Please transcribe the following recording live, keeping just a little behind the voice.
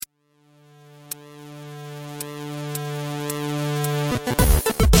I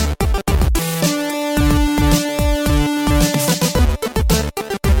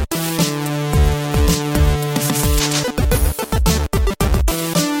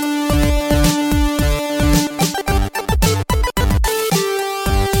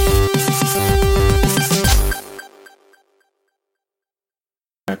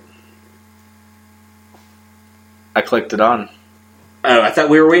clicked it on. Oh, I thought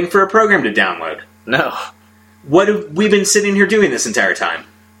we were waiting for a program to download. No. What have we been sitting here doing this entire time?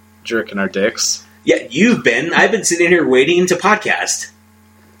 Jerking our dicks. Yeah, you've been. I've been sitting here waiting to podcast.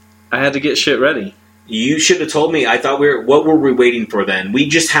 I had to get shit ready. You should have told me. I thought what were we waiting for then? We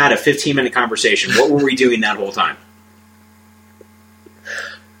just had a 15-minute conversation. What were we doing that whole time?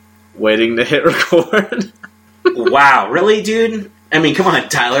 Waiting to hit record. Wow, really, dude? I mean, come on,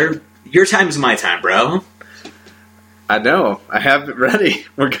 Tyler. Your time is my time, bro. I know. I have it ready.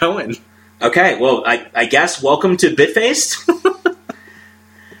 We're going. Okay, well, I guess welcome to Bitfaced.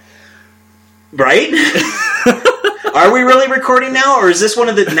 Right? Are we really recording now, or is this one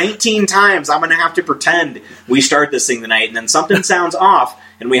of the 19 times I'm going to have to pretend we start this thing tonight, and then something sounds off,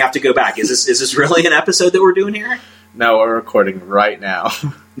 and we have to go back? Is this really an episode that we're doing here? No, we're recording right now.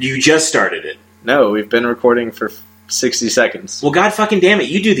 You just started it. No, we've been recording for 60 seconds. Well, God fucking damn it,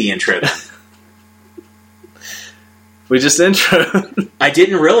 you do the intro then. We just introed. I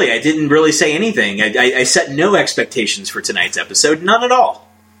didn't really say anything. I set no expectations for tonight's episode, none at all.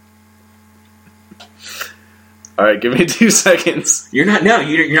 All right, give me 2 seconds. You're not.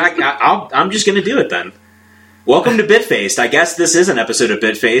 I'm just going to do it then. Welcome to Bitfaced. I guess this is an episode of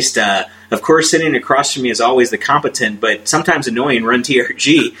Bitfaced. Of course, sitting across from me is always the competent, but sometimes annoying Run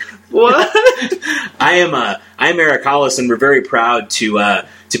TRG. What? I am Eric Hollis, and we're very proud to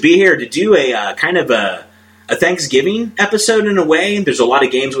be here to do a kind of a Thanksgiving episode in a way. There's a lot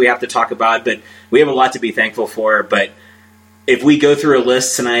of games we have to talk about, but we have a lot to be thankful for. But if we go through a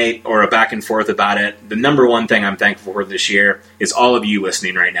list tonight or a back and forth about it, the number one thing I'm thankful for this year is all of you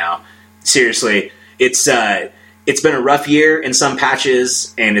listening right now. Seriously, it's been a rough year in some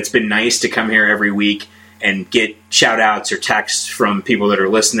patches, and it's been nice to come here every week and get shout-outs or texts from people that are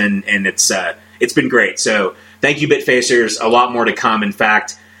listening, and it's been great. So thank you, Bitfacers. A lot more to come. In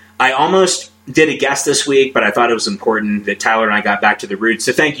fact, I almost did a guest this week, but I thought it was important that Tyler and I got back to the roots.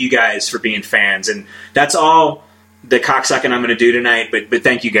 So thank you guys for being fans, and that's all the cocksucking I'm going to do tonight. But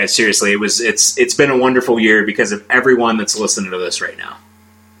thank you guys, seriously. It's been a wonderful year because of everyone that's listening to this right now.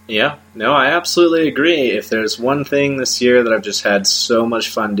 Yeah, no, I absolutely agree. If there's one thing this year that I've just had so much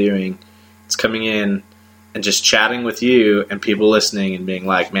fun doing, it's coming in and just chatting with you and people listening and being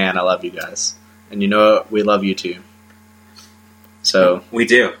like, man, I love you guys. And you know what? We love you too. So we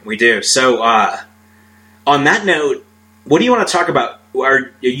do. So on that note, what do you want to talk about?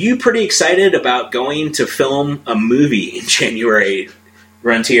 Are you pretty excited about going to film a movie in January,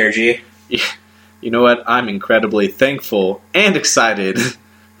 Run TRG? Yeah. You know what? I'm incredibly thankful and excited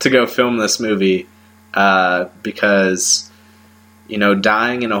to go film this movie because, you know,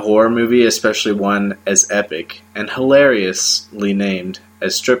 dying in a horror movie, especially one as epic and hilariously named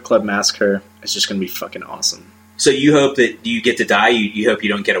as Strip Club Massacre, is just going to be fucking awesome. So you hope that you get to die? You hope you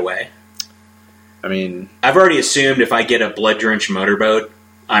don't get away? I mean, I've already assumed if I get a blood-drenched motorboat,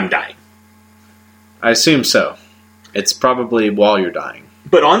 I'm dying. I assume so. It's probably while you're dying.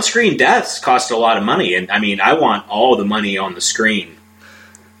 But on-screen deaths cost a lot of money, and I mean, I want all the money on the screen.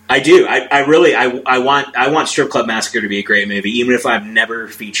 I do. I want Strip Club Massacre to be a great movie, even if I've never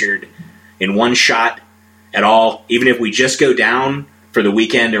featured in one shot at all. Even if we just go down for the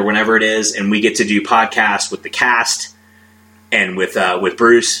weekend or whenever it is, and we get to do podcasts with the cast and with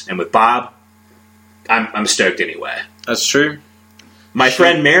Bruce and with Bob, I'm stoked anyway. That's true. My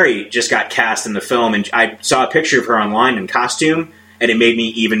friend Mary just got cast in the film, and I saw a picture of her online in costume, and it made me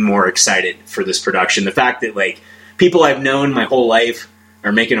even more excited for this production. The fact that, like, people I've known my whole life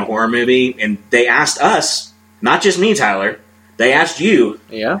are making a horror movie, and they asked us, not just me, Tyler, they asked you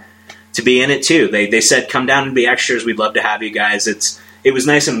to be in it too. They said, come down and be extras. We'd love to have you guys. It was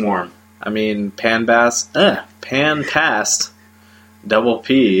nice and warm. I mean, pan past, double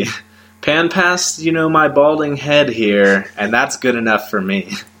P. Pan past, you know, my balding head here, and that's good enough for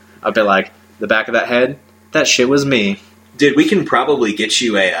me. I'll be like, the back of that head, that shit was me. Dude, we can probably get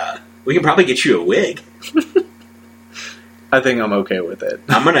you a wig. I think I'm okay with it.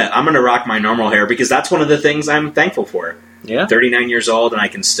 I'm gonna rock my normal hair because that's one of the things I'm thankful for. Yeah. 39 years old, and I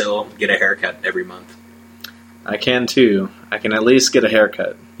can still get a haircut every month. I can too. I can at least get a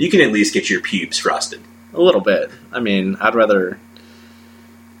haircut. You can at least get your pubes frosted. A little bit. I mean, I'd rather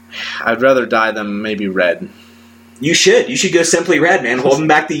dye them maybe red. You should. You should go simply red, man. Holding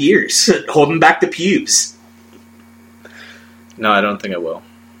back the ears. Holding back the pubes. No, I don't think I will.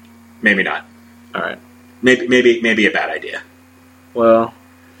 Maybe not. All right. Maybe a bad idea. Well,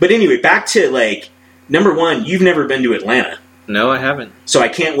 but anyway, back to like number one. You've never been to Atlanta. no, I haven't. So I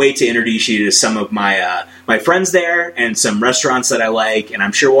can't wait to introduce you to some of my my friends there and some restaurants that I like, and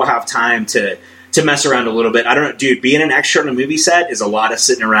I'm sure we'll have time to mess around a little bit. I don't know, dude, being an extra on a movie set is a lot of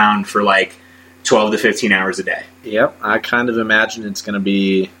sitting around for like 12 to 15 hours a day. Yep, I kind of imagine it's going to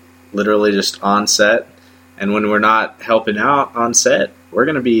be literally just on set, and when we're not helping out on set, we're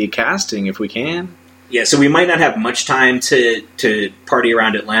going to be casting if we can. Yeah, so we might not have much time to party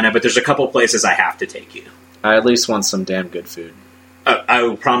around Atlanta, but there's a couple places I have to take you. I at least want some damn good food. I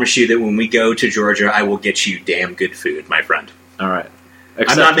will promise you that when we go to Georgia, I will get you damn good food, my friend. All right.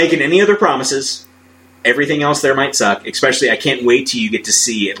 I'm not making any other promises. Everything else there might suck. Especially, I can't wait till you get to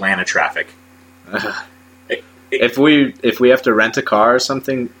see Atlanta traffic. If we have to rent a car or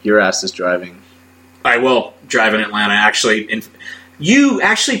something, your ass is driving. I will drive in Atlanta. Actually, you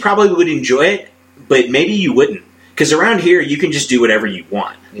actually probably would enjoy it, but maybe you wouldn't, because around here you can just do whatever you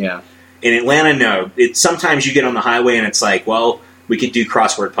want. Yeah. In Atlanta, no. Sometimes you get on the highway and it's like, well, we could do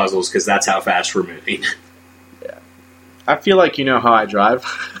crossword puzzles because that's how fast we're moving. Yeah. I feel like you know how I drive.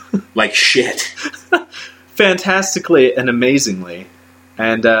 Like shit. Fantastically and amazingly.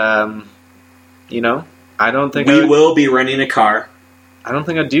 And, I don't think we will be renting a car. I don't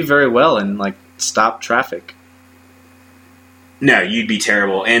think I'd do very well in, like, stop traffic. No, you'd be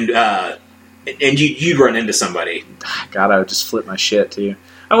terrible. And you'd run into somebody. God, I would just flip my shit, too.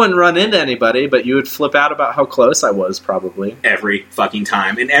 I wouldn't run into anybody, but you would flip out about how close I was, probably. Every fucking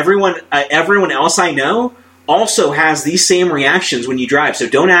time. And everyone else I know also has these same reactions when you drive, so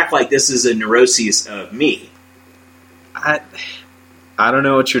don't act like this is a neuroses of me. I don't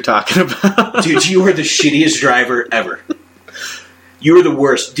know what you're talking about. Dude, you are the shittiest driver ever. You are the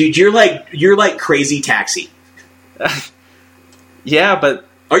worst. Dude, you're like Crazy Taxi. Yeah, but...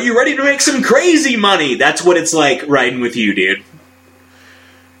 Are you ready to make some crazy money? That's what it's like riding with you, dude.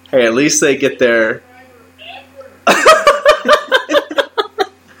 Hey, at least they get their...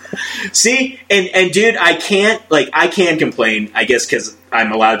 See? And dude, I can complain, I guess, because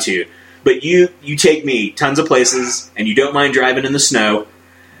I'm allowed to. But you take me tons of places, and you don't mind driving in the snow,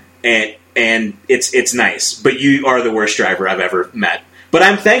 and it's nice. But you are the worst driver I've ever met. But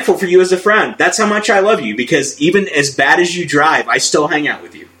I'm thankful for you as a friend. That's how much I love you, because even as bad as you drive, I still hang out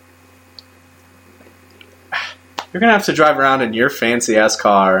with you. You're going to have to drive around in your fancy-ass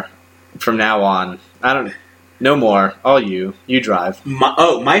car from now on. No more. All you. You drive.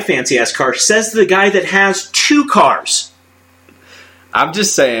 My fancy-ass car, says the guy that has 2 cars. I'm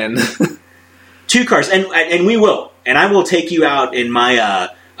just saying. 2 cars. And we will. And I will take you out in my...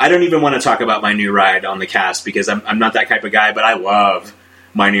 I don't even want to talk about my new ride on the cast, because I'm not that type of guy, but I love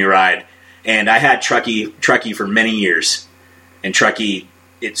my new ride. And I had Truckee for many years. And Truckee...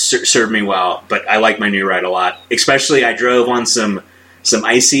 It served me well, but I like my new ride a lot. Especially, I drove on some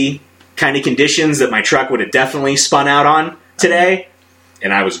icy kind of conditions that my truck would have definitely spun out on today,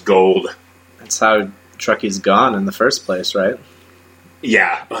 and I was gold. That's how Truckee's gone in the first place, right?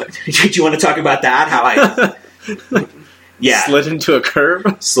 Yeah. Did you want to talk about that? How I... Yeah. Slid into a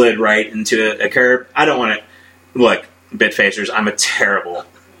curb? Slid right into a curb. I don't want to... Look, Bitfacers, I'm a terrible,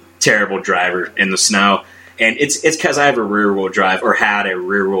 terrible driver in the snow. And it's because I have a rear-wheel drive, or had a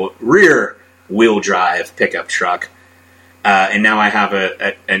rear-wheel drive pickup truck. And now I have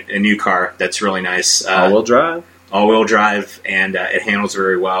a new car that's really nice. All-wheel drive? All-wheel drive, and it handles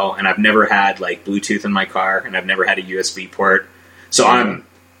very well. And I've never had, like, Bluetooth in my car, and I've never had a USB port. So I'm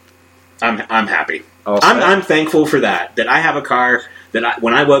happy. I'm thankful for that I have a car that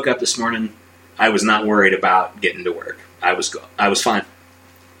when I woke up this morning, I was not worried about getting to work. I was fine.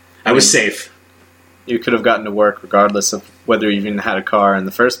 I was safe. You could have gotten to work regardless of whether you even had a car in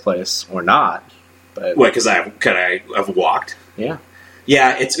the first place or not. But what? Because could I have walked? Yeah.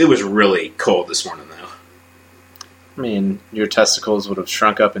 Yeah. It was really cold this morning, though. I mean, your testicles would have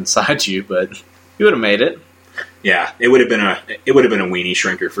shrunk up inside you, but you would have made it. Yeah, it would have been a weenie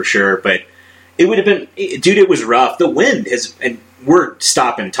shrinker for sure. But it would have been, dude. It was rough. The wind and we're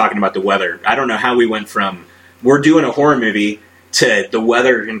stopping talking about the weather. I don't know how we went from we're doing a horror movie to the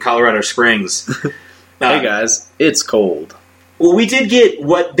weather in Colorado Springs. Hey guys, it's cold. Well, we did get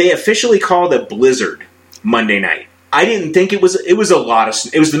what they officially called a blizzard Monday night. I didn't think it was a lot of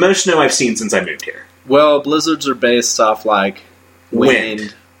snow. It was the most snow I've seen since I moved here. Well, blizzards are based off, like,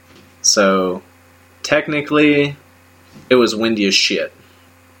 wind. So, technically, it was windy as shit.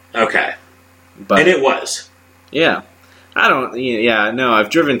 Okay. But, and it was. Yeah. No, I've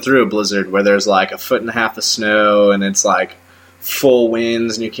driven through a blizzard where there's, like, 1.5 feet of snow, and it's, like, full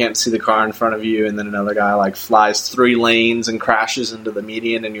winds and you can't see the car in front of you, and then another guy like flies 3 lanes and crashes into the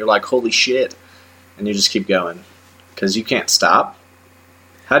median, and you're like, holy shit, and you just keep going because you can't stop.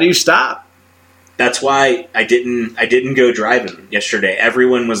 How do you stop? That's why I didn't go driving yesterday.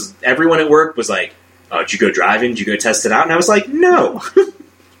 Everyone at work was like, oh, did you go driving? Did you go test it out? And I was like, no.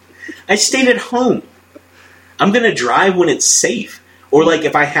 I stayed at home. I'm going to drive when it's safe. Or like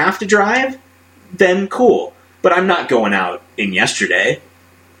if I have to drive, then cool. But I'm not going out in yesterday.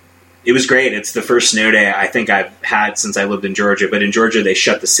 It was great. It's the first snow day I think I've had since I lived in Georgia. But in Georgia, they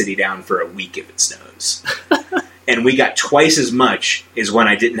shut the city down for a week if it snows. And we got twice as much as when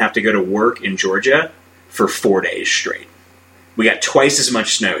I didn't have to go to work in Georgia for 4 days straight. We got twice as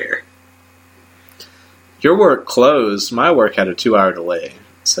much snow here. Your work closed. My work had a 2-hour delay.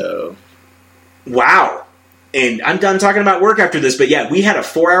 So, wow. And I'm done talking about work after this, but yeah, we had a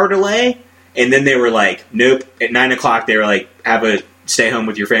 4-hour delay, and then they were like, nope, at 9 o'clock they were like, stay home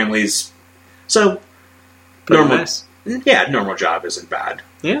with your families. So, pretty normal, nice. Yeah, normal job isn't bad.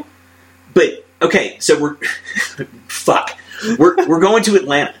 Yeah. But, okay, so we're going to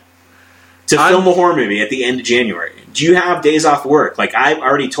Atlanta to film a horror movie at the end of January. Do you have days off work? Like, I've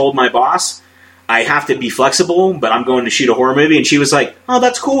already told my boss I have to be flexible, but I'm going to shoot a horror movie, and she was like, oh,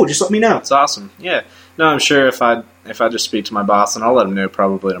 that's cool, just let me know. It's awesome. Yeah. No, I'm sure if I just speak to my boss, and I'll let him know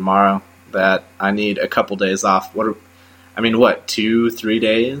probably tomorrow that I need a couple days off. 2-3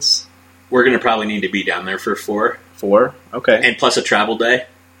 days? We're going to probably need to be down there for 4. 4? Okay. And plus a travel day.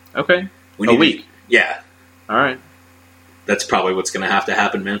 Okay. A week? Yeah. All right. That's probably what's going to have to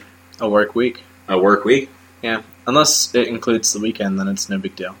happen, man. A work week? A work week? Yeah. Unless it includes the weekend, then it's no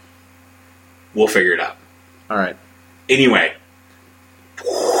big deal. We'll figure it out. All right. Anyway.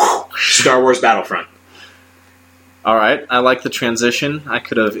 Star Wars Battlefront. All right. I like the transition. I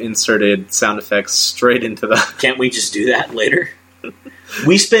could have inserted sound effects straight into the... Can't we just do that later?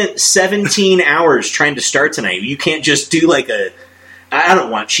 We spent 17 hours trying to start tonight. You can't just do like I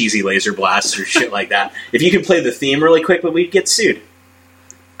don't want cheesy laser blasts or shit like that. If you can play the theme really quick, but we'd get sued.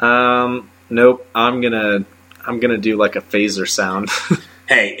 Nope. I'm gonna do like a phaser sound.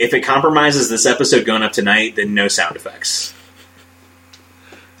 Hey, if it compromises this episode going up tonight, then no sound effects.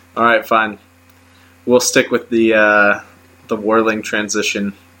 All right, fine. We'll stick with the whirling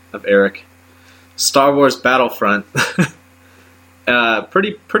transition of Eric. Star Wars Battlefront.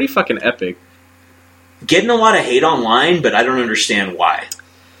 Pretty fucking epic. Getting a lot of hate online, but I don't understand why.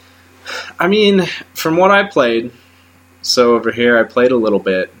 I mean, from what I played, so over here I played a little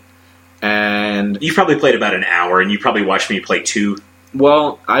bit, and... You probably played about an hour, and you probably watched me play 2.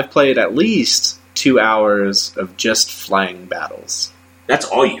 Well, I've played at least 2 hours of just flying battles. That's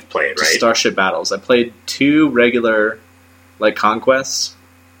all you've played, right? Starship battles. I played 2 regular, like, conquests.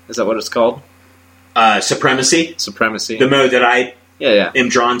 Is that what it's called? Supremacy? Supremacy. The mode that I am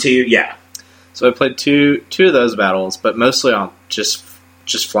drawn to, yeah. So I played two of those battles, but mostly on just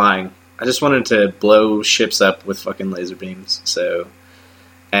flying. I just wanted to blow ships up with fucking laser beams. So,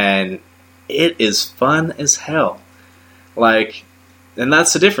 and it is fun as hell. Like, and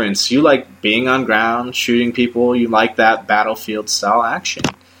that's the difference. You like being on ground, shooting people. You like that battlefield style action.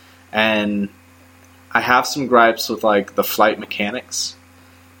 And I have some gripes with like the flight mechanics.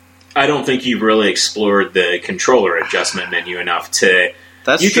 I don't think you've really explored the controller adjustment menu enough to...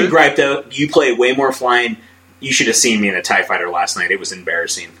 That's you true. can gripe, though. You play way more flying. You should have seen me in a TIE Fighter last night. It was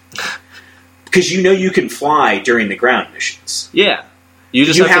embarrassing. Because you know you can fly during the ground missions. Yeah. You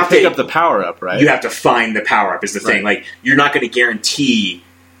just have to pick up the power-up, right? You have to find the power-up is the thing. Like, you're not going to guarantee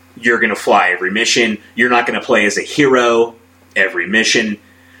you're going to fly every mission. You're not going to play as a hero every mission.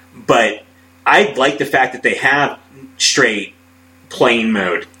 But I like the fact that they have straight plane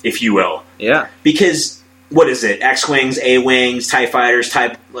mode, if you will. Yeah. Because... What is it? X-Wings, A-Wings, TIE Fighters,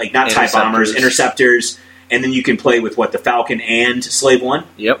 not TIE Bombers, Interceptors, and then you can play with, the Falcon and Slave One?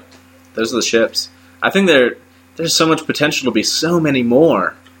 Yep. Those are the ships. I think there's so much potential to be so many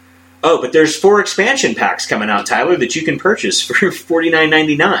more. Oh, but there's 4 expansion packs coming out, Tyler, that you can purchase for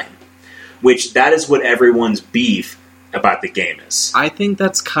 $49.99, which that is what everyone's beef about the game is. I think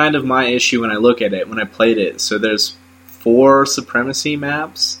that's kind of my issue when I look at it, when I played it. So there's 4 Supremacy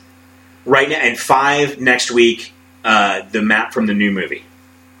maps. Right now, and 5 next week, the map from the new movie.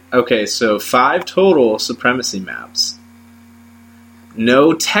 Okay, so 5 total Supremacy maps.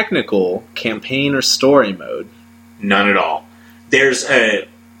 No technical campaign or story mode. None at all. There's a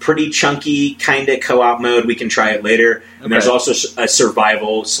pretty chunky kind of co-op mode. We can try it later. And there's also a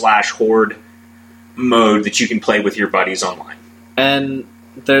survival/horde mode that you can play with your buddies online. And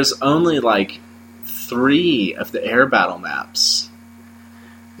there's only 3 of the air battle maps.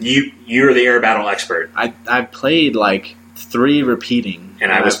 You're the air battle expert. I played 3 repeating.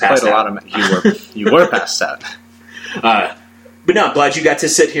 And I was passed out. You were passed out. But no, I'm glad you got to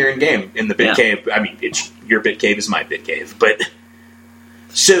sit here and game in the Bit Cave. I mean, your Bit Cave is my Bit Cave. But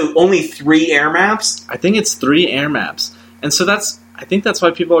so only 3 air maps? I think it's 3 air maps. And so I think that's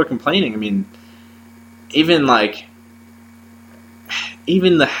why people are complaining. I mean, even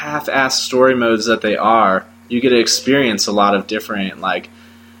the half-assed story modes that they are, you get to experience a lot of different,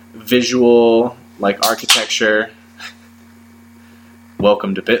 visual, architecture.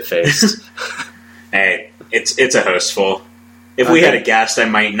 Welcome to Bitface. Hey, it's a host full. If we had a guest, I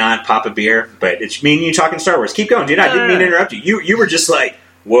might not pop a beer, but it's me and you talking Star Wars. Keep going, dude. I didn't mean to interrupt you. You were just like,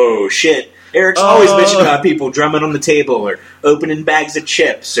 whoa, shit. Eric's always bitching about people drumming on the table or opening bags of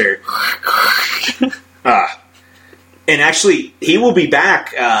chips or... And actually, he will be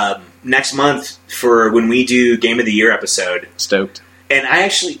back next month for when we do Game of the Year episode. Stoked. And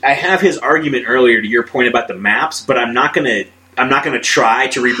I have his argument earlier to your point about the maps, but I'm not gonna try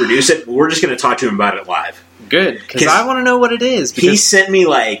to reproduce it. We're just gonna talk to him about it live. Good, because I want to know what it is. He sent me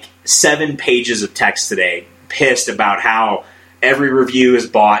 7 pages of text today, pissed about how every review is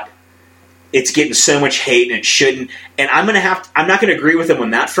bought. It's getting so much hate and it shouldn't. And I'm not gonna agree with him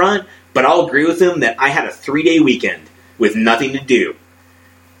on that front, but I'll agree with him that I had a 3-day weekend with nothing to do,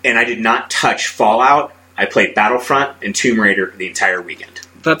 and I did not touch Fallout. I played Battlefront and Tomb Raider the entire weekend.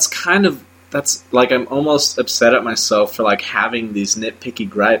 I'm almost upset at myself for having these nitpicky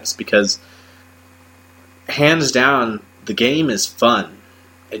gripes, because hands down, the game is fun.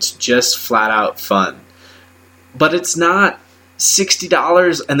 It's just flat out fun. But it's not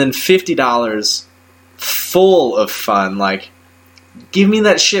 $60 and then $50 full of fun. Give me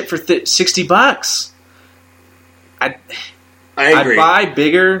that shit for $60. I agree. I'd buy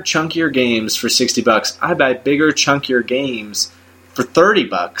bigger, chunkier games for $60. I'd buy bigger, chunkier games for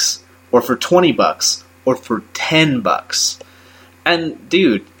 $30 or for $20 or for $10. And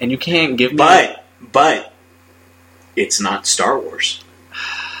dude, and you can't give me. But it's not Star Wars.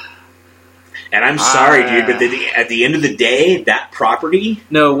 And I'm sorry, dude, but at the end of the day, that property.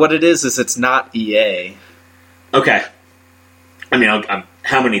 No, what it is it's not EA. Okay. I mean, I'm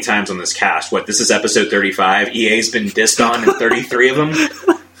how many times on this cast? This is episode 35. EA's been dissed on in 33 of them.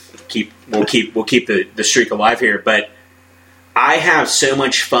 We'll keep the streak alive here. But I have so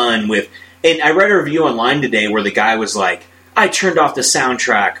much fun with, and I read a review online today where the guy was like, I turned off the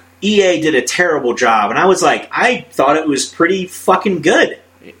soundtrack. EA did a terrible job. And I was like, I thought it was pretty fucking good.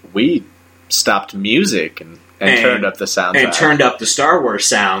 We stopped music and turned up the soundtrack. And turned up the Star Wars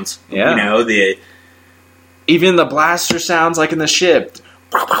sounds. Yeah. Even the blaster sounds in the ship.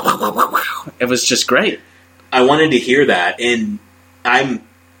 It was just great. I wanted to hear that, and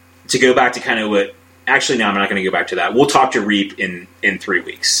to go back to kind of what... Actually, no, I'm not going to go back to that. We'll talk to Reap in 3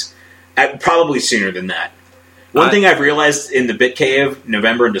 weeks. Probably sooner than that. One thing I've realized in the Bit Cave,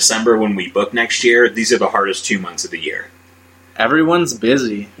 November and December, when we book next year, these are the hardest 2 months of the year. Everyone's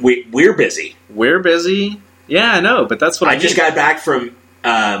busy. We're busy. We're busy? Yeah, I know, but that's what I mean. Just got back from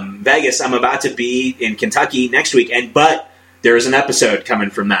Vegas. I'm about to be in Kentucky next week, but there is an episode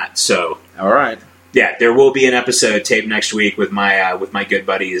coming from that. So, all right, yeah, there will be an episode taped next week with my good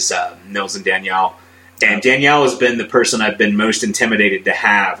buddies Nils and Danielle. And Danielle has been the person I've been most intimidated to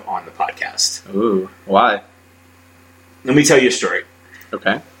have on the podcast. Ooh, why? Let me tell you a story.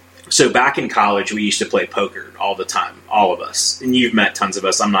 Okay. So back in college, we used to play poker all the time, all of us. And you've met tons of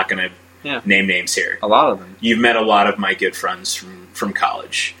us. I'm not going to name names here. A lot of them. You've met a lot of my good friends from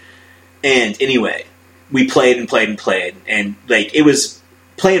college. And anyway, we played and played and played. And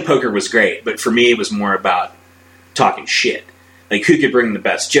playing poker was great. But for me, it was more about talking shit. Who could bring the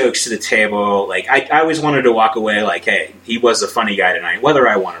best jokes to the table. I always wanted to walk away hey, he was a funny guy tonight, whether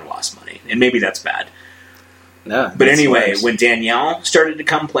I won or lost money. And maybe that's bad. No, but anyway, when Danielle started to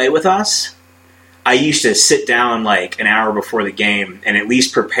come play with us, I used to sit down an hour before the game and at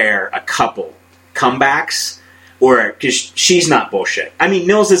least prepare a couple comebacks, because she's not bullshit. I mean,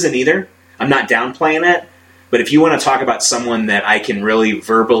 Nils isn't either. I'm not downplaying it, but if you want to talk about someone that I can really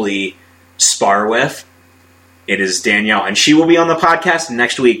verbally spar with, it is Danielle, and she will be on the podcast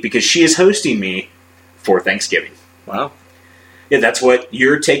next week because she is hosting me for Thanksgiving. Wow. Yeah, that's what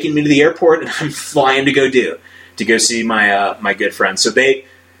you're taking me to the airport, and I'm flying to go do. To go see my good friends. So they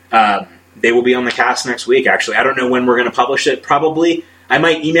will be on the cast next week, actually. I don't know when we're going to publish it. Probably. I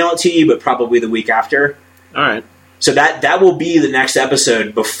might email it to you, but probably the week after. All right. So that will be the next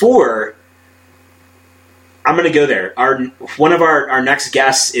episode before... I'm going to go there. One of our next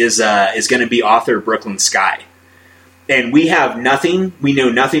guests is going to be author Brooklyn Sky. And we have nothing. We know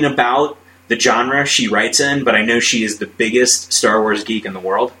nothing about the genre she writes in, but I know she is the biggest Star Wars geek in the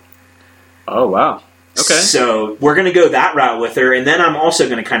world. Oh, wow. Okay. So we're going to go that route with her, and then I'm also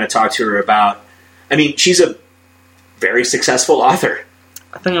going to kind of talk to her about. I mean, she's a very successful author.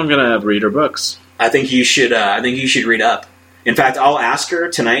 I think I'm going to read her books. I think you should. I think you should read up. In fact, I'll ask her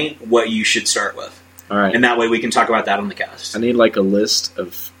tonight what you should start with. All right. And that way we can talk about that on the cast. I need like a list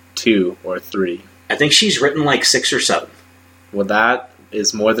of 2 or 3. I think she's written like 6 or 7. Well, that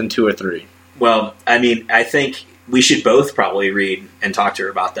is more than 2 or 3. Well, I mean, I think we should both probably read and talk to her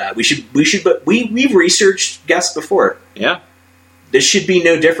about that. We've researched guests before. Yeah. This should be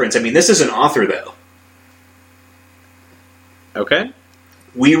no difference. I mean, this is an author, though. Okay.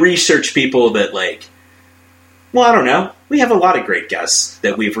 We research people that, like, well, I don't know. We have a lot of great guests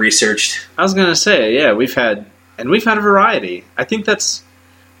that we've researched. I was going to say, yeah, we've had a variety. I think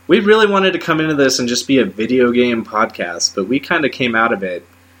we really wanted to come into this and just be a video game podcast, but we kind of came out of it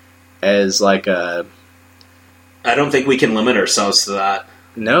as like a... I don't think we can limit ourselves to that.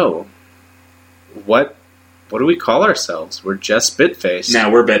 No. What do we call ourselves? We're just Bitfaced. No,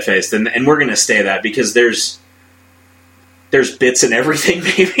 we're Bitfaced, and we're going to stay that because there's bits in everything,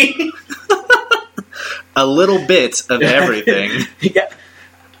 maybe. A little bit of everything. Yeah.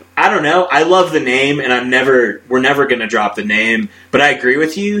 I don't know. I love the name, and we're never going to drop the name. But I agree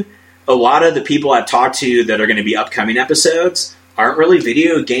with you. A lot of the people I've talked to that are going to be upcoming episodes aren't really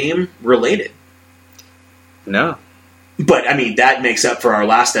video game related. No. But I mean, that makes up for our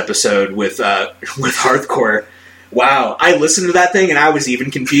last episode with Hearthcore. Wow, I listened to that thing and I was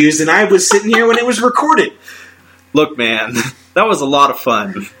even confused, and I was sitting here when it was recorded. Look, man, that was a lot of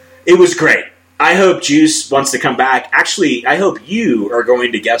fun. It was great. I hope Juice wants to come back. Actually, I hope you are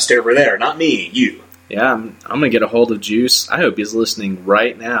going to guest over there, not me, you. Yeah, I'm going to get a hold of Juice. I hope he's listening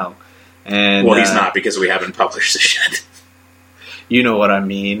right now. And well, he's not, because we haven't published this yet. You know what I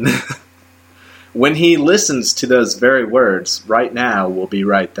mean. When he listens to those very words, right now will be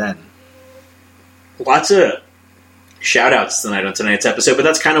right then. Lots of shout-outs tonight on tonight's episode, but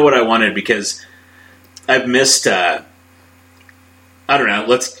that's kind of what I wanted, because I've missed... I don't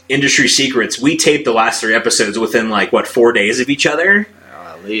know, industry secrets. We taped the last 3 episodes within 4 days of each other.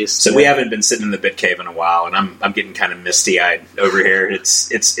 At least. So we haven't been sitting in the Bit Cave in a while, and I'm getting kind of misty-eyed over here.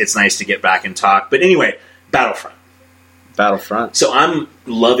 It's nice to get back and talk. But anyway, Battlefront. So I'm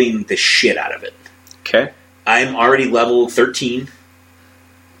loving the shit out of it. Okay. I'm already level 13,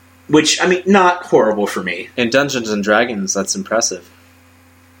 which, I mean, not horrible for me. In Dungeons and Dragons, that's impressive.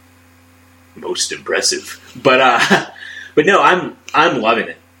 Most impressive. But no, I'm loving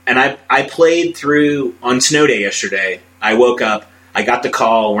it. And I played through on snow day yesterday. I woke up, I got the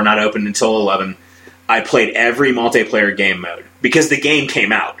call, we're not open until 11. I played every multiplayer game mode because the game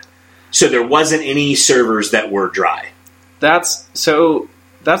came out. So there wasn't any servers that were dry. That's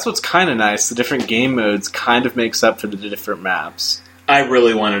what's kind of nice. The different game modes kind of makes up for the different maps. I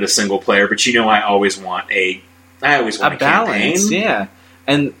really wanted a single player, but I always want a balance, campaign. Yeah.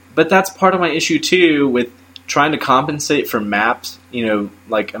 But that's part of my issue too with trying to compensate for maps,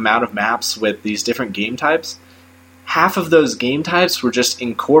 amount of maps with these different game types. Half of those game types were just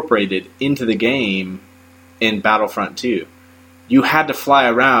incorporated into the game in Battlefront 2. You had to fly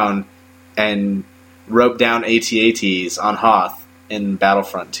around and rope down AT-ATs on Hoth in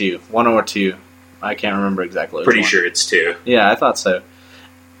Battlefront 2. 1 or 2. I can't remember exactly. Pretty sure it's 2. Yeah, I thought so.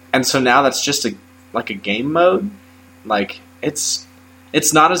 And so now that's just a game mode. It's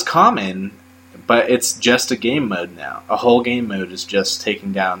not as common, but it's just a game mode now. A whole game mode is just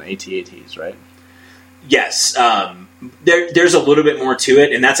taking down AT-ATs, right? Yes. There's a little bit more to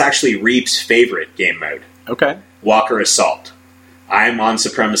it, and that's actually Reap's favorite game mode. Okay. Walker Assault. I'm on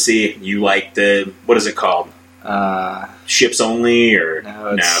Supremacy. You like what is it called? Ships Only, or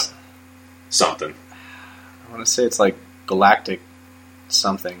no? Something. I want to say it's Galactic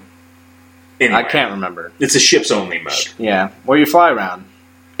something. Anyway, I can't remember. It's a ships only mode. Yeah, where you fly around.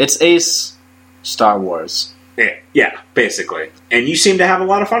 It's Ace Star Wars. Yeah, basically. And you seem to have a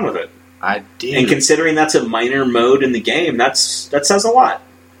lot of fun with it. I do. And considering that's a minor mode in the game, that says a lot.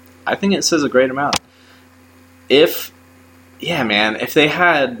 I think it says a great amount. If they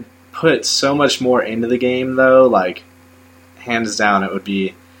had put so much more into the game, though, hands down, it would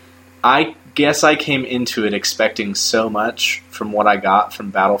be... I guess I came into it expecting so much from what I got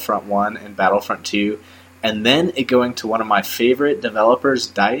from Battlefront 1 and Battlefront 2, and then it going to one of my favorite developers,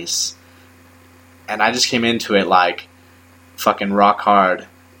 DICE, and I just came into it fucking rock hard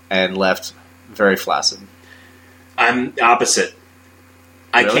and left very flaccid. I'm opposite.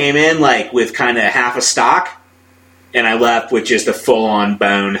 Really? I came in with kind of half a stock, and I left with just a full-on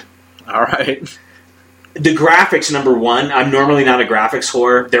bone. All right. The graphics, number one, I'm normally not a graphics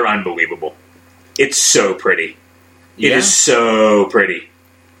whore. They're unbelievable. It's so pretty. Yeah. It is so pretty.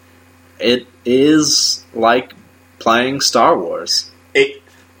 is like playing Star Wars.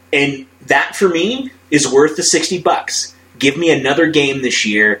 And that, for me, is worth the $60. Give me another game this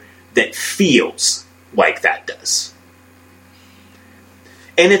year that feels like that does.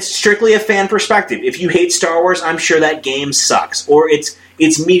 And it's strictly a fan perspective. If you hate Star Wars, I'm sure that game sucks. Or it's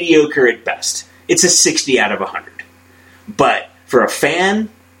mediocre at best. It's a 60 out of 100. But for a fan...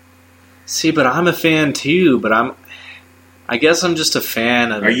 See, but I'm a fan too, but I guess I'm just a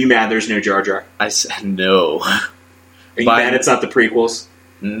fan of... Are you mad there's no Jar Jar? I said no. Are you mad it's not the prequels?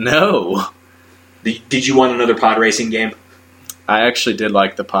 No. Did you want another pod racing game? I actually did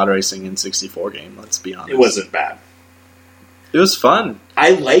like the pod racing in 64 game, let's be honest. It wasn't bad. It was fun.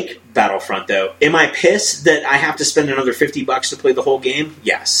 I like Battlefront, though. Am I pissed that I have to spend another $50 to play the whole game?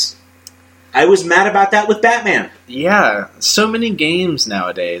 Yes. I was mad about that with Batman. Yeah, so many games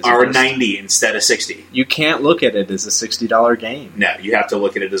nowadays are $90 instead of $60. You can't look at it as a $60 game. No, you have to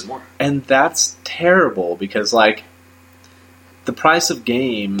look at it as more. And that's terrible because, like, the price of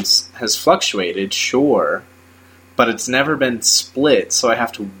games has fluctuated, sure, but it's never been split, so I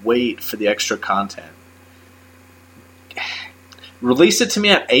have to wait for the extra content. Release it to me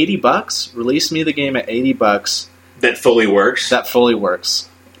at $80. Release me the game at $80. That fully works. That fully works.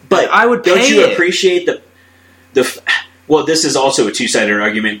 But I would. Don't you it. appreciate the? Well, this is also a two-sided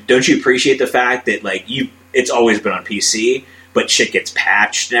argument. Don't you appreciate the fact that it's always been on PC, but shit gets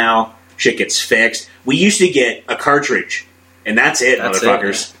patched now. Shit gets fixed. We used to get a cartridge, and that's it,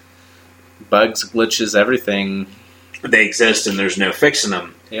 motherfuckers. Bugs, glitches, everything. They exist, and there's no fixing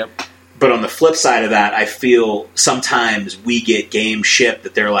them. Yep. But on the flip side of that, I feel sometimes we get games shipped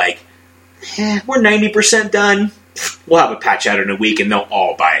that they're like, we're 90% done. We'll have a patch out in a week, and they'll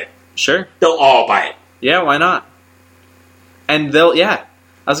all buy it. Sure. They'll all buy it. Yeah, why not? And I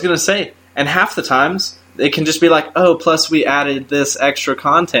was going to say, and half the times, they can just be like, oh, plus we added this extra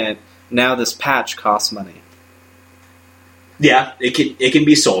content, now this patch costs money. Yeah, it can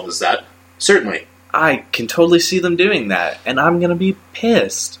be sold as that. Certainly. I can totally see them doing that, and I'm going to be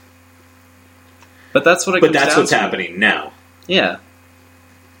pissed. But that's what it comes down to. But that's what's happening now. Yeah.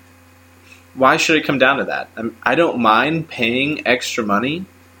 Why should it come down to that? I don't mind paying extra money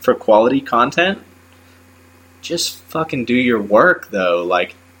for quality content. Just fucking do your work, though.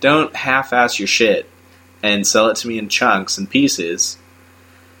 Like, don't half-ass your shit and sell it to me in chunks and pieces.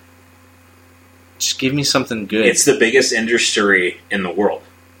 Just give me something good. It's the biggest industry in the world.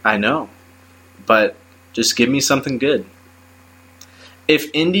 I know. But just give me something good.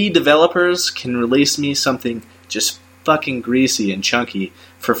 If indie developers can release me something just fucking greasy and chunky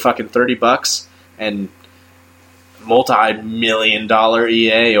for fucking $30 and multi-million-dollar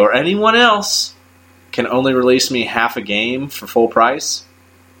EA or anyone else can only release me half a game for full price,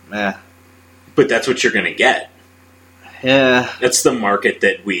 But that's what you're going to get. Yeah. That's the market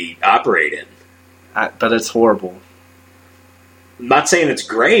that we operate in. But it's horrible. I'm not saying it's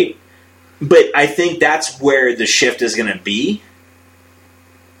great, but I think that's where the shift is going to be.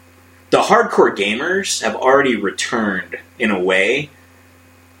 The hardcore gamers have already returned, in a way,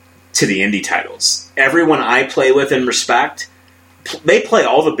 to the indie titles. Everyone I play with and respect, they play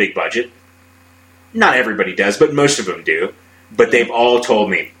all the big budget. Not everybody does, but most of them do. But they've all told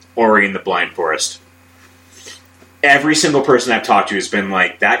me, Ori and the Blind Forest. Every single person I've talked to has been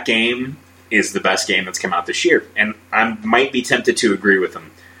like, that game is the best game that's come out this year. And I might be tempted to agree with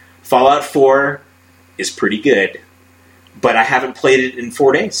them. Fallout 4 is pretty good, but I haven't played it in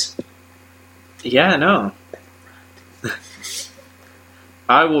 4 days. Yeah, no.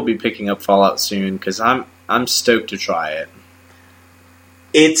 I will be picking up Fallout soon because I'm stoked to try it.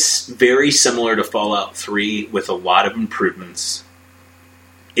 It's very similar to Fallout 3 with a lot of improvements.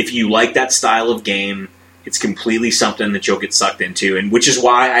 If you like that style of game, it's completely something that you'll get sucked into, and which is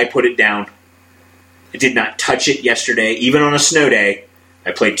why I put it down. I did not touch it yesterday, even on a snow day.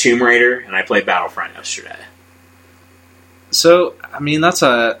 I played Tomb Raider and I played Battlefront yesterday. So, I mean, that's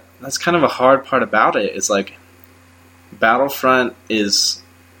kind of a hard part about it. It's like Battlefront is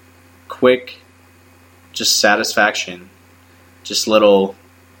quick, just satisfaction, just little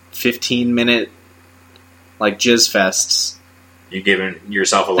 15-minute like jizz fests. You're giving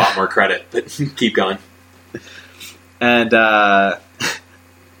yourself a lot more credit, but keep going. And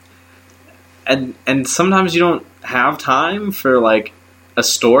and sometimes you don't have time for like a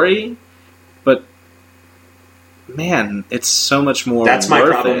story, but man, it's so much more. That's my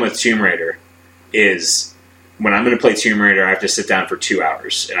problem it. with Tomb Raider. Is when I'm going to play Tomb Raider, I have to sit down for 2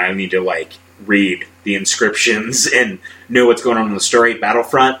 hours, and I need to like read the inscriptions and know what's going on in the story.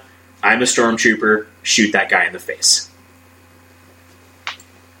 Battlefront, I'm a stormtrooper. Shoot that guy in the face.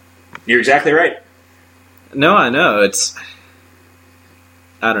 You're exactly right. No, I know.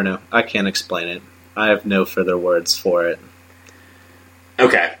 I don't know. I can't explain it. I have no further words for it.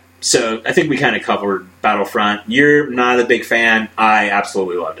 Okay, so I think we kind of covered Battlefront. You're not a big fan. I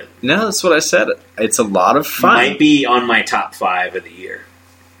absolutely loved it. No, that's what I said. It's a lot of fun. Might be on my top 5 of the year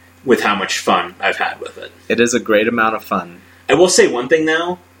with how much fun I've had with it. It is a great amount of fun. I will say one thing,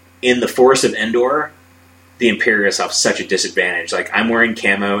 though. In the Forest of Endor, the Imperials have such a disadvantage. Like, I'm wearing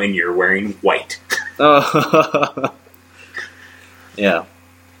camo and you're wearing white. Oh, yeah.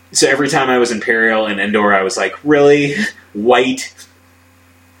 So every time I was Imperial in Endor, I was like, really? White?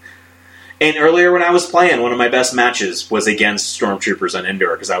 And earlier when I was playing, one of my best matches was against Stormtroopers on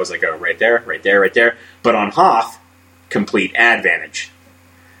Endor, because I was like, oh, right there, right there, right there. But on Hoth, complete advantage.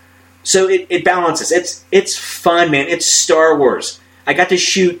 So it balances. It's fun, man. It's Star Wars. I got to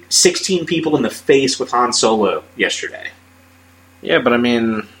shoot 16 people in the face with Han Solo yesterday. Yeah, but I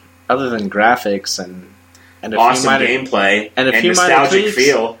mean, other than graphics and awesome gameplay and a few nostalgic tweaks,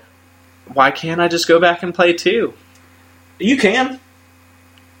 feel, why can't I just go back and play 2? You can.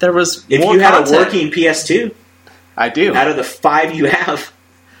 There was if more you had content. a working PS2. I do. Out of the 5 you have.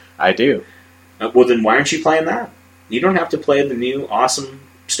 I do. Well, then why aren't you playing that? You don't have to play the new awesome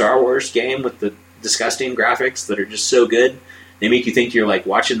Star Wars game with the disgusting graphics that are just so good. They make you think you're like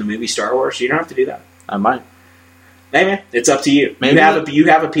watching the movie Star Wars. You don't have to do that. I might. Hey man, it's up to you. Maybe you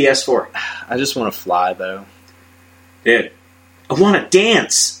have a PS4. I just want to fly though. Dude, I want to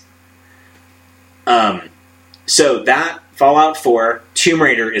dance. So that Fallout 4, Tomb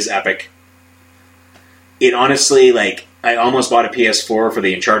Raider is epic. It honestly, like, I almost bought a PS4 for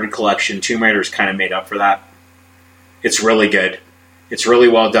the Uncharted collection. Tomb Raider's kind of made up for that. It's really good. It's really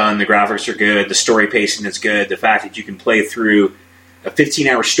well done. The graphics are good. The story pacing is good. The fact that you can play through a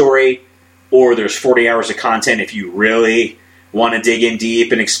 15-hour story, or there's 40 hours of content if you really want to dig in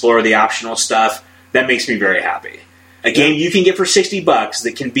deep and explore the optional stuff, that makes me very happy. A game you can get for $60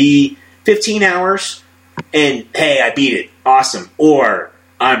 that can be 15 hours, and hey, I beat it. Awesome. Or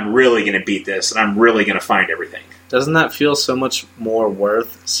I'm really going to beat this, and I'm really going to find everything. Doesn't that feel so much more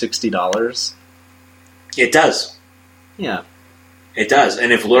worth $60? It does. Yeah. It does.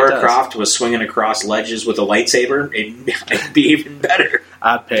 And if Lara Croft was swinging across ledges with a lightsaber, it'd be even better.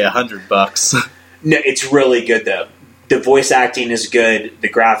 I'd pay $100. No, it's really good, though. The voice acting is good. The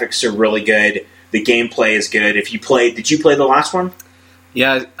graphics are really good. The gameplay is good. Did you play the last one?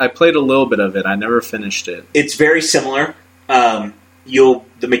 Yeah, I played a little bit of it. I never finished it. It's very similar.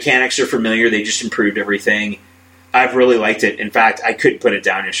 The mechanics are familiar. They just improved everything. I've really liked it. In fact, I couldn't put it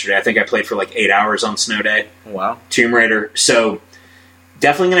down yesterday. I think I played for like 8 hours on Snow Day. Wow. Tomb Raider. So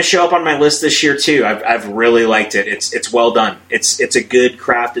definitely going to show up on my list this year too. I've really liked it. It's well done. It's a good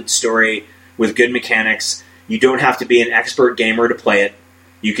crafted story with good mechanics. You don't have to be an expert gamer to play it.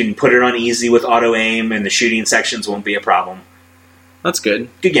 You can put it on easy with auto aim, and the shooting sections won't be a problem. That's good.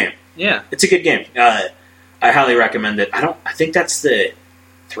 Good game. Yeah, it's a good game. I highly recommend it. I think that's the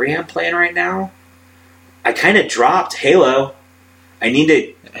 3 I'm playing right now. I kind of dropped Halo.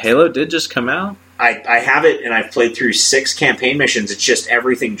 Halo did just come out? I have it, and I've played through 6 campaign missions. It's just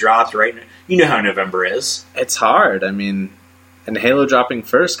everything dropped right now. You know how November is. It's hard. I mean, and Halo dropping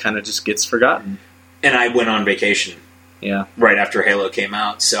first kind of just gets forgotten. And I went on vacation. Yeah. Right after Halo came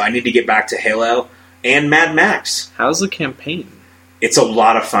out. So I need to get back to Halo and Mad Max. How's the campaign? It's a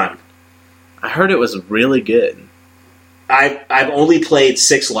lot of fun. I heard it was really good. I've only played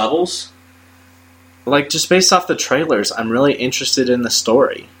 6 levels. Like, just based off the trailers, I'm really interested in the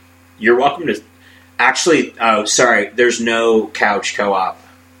story. You're welcome to... Actually, oh, sorry, there's no couch co-op.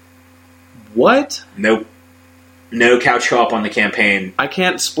 What? Nope. No couch co-op on the campaign. I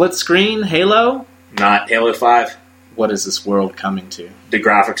can't split screen Halo? Not Halo 5. What is this world coming to? The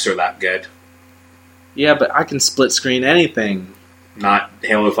graphics are that good. Yeah, but I can split screen anything. Not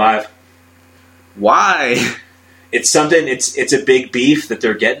Halo 5. Why? It's something, it's a big beef that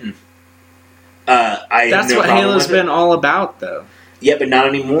they're getting. That's what Halo's been all about, though. Yeah, but not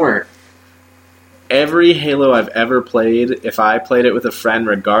anymore. Every Halo I've ever played, if I played it with a friend,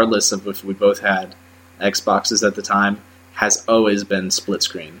 regardless of if we both had Xboxes at the time, has always been split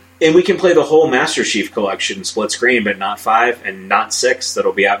screen. And we can play the whole Master Chief Collection split screen, but not 5 and not 6.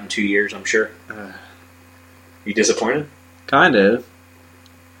 That'll be out in 2 years, I'm sure. You disappointed? Kind of.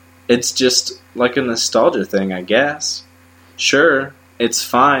 It's just like a nostalgia thing, I guess. Sure, it's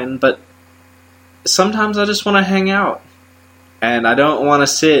fine, but sometimes I just want to hang out. And I don't want to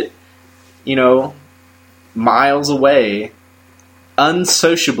sit, miles away,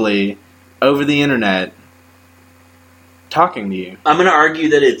 unsociably, over the internet, talking to you. I'm going to argue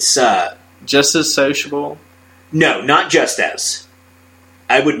that it's... just as sociable? No, not just as.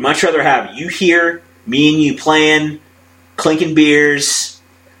 I would much rather have you here, me and you playing, clinking beers,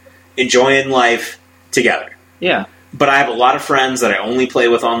 enjoying life together. Yeah. But I have a lot of friends that I only play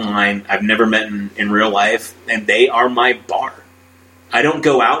with online. I've never met in real life, and they are my bar. I don't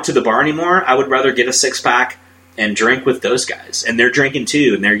go out to the bar anymore. I would rather get a 6-pack and drink with those guys. And they're drinking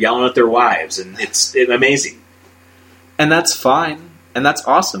too, and they're yelling at their wives, and it's amazing. And that's fine. And that's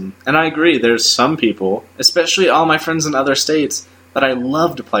awesome. And I agree, there's some people, especially all my friends in other states, that I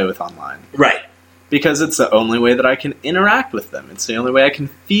love to play with online. Right. Because it's the only way that I can interact with them. It's the only way I can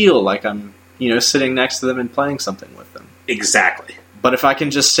feel like I'm, sitting next to them and playing something with them. Exactly. But if I can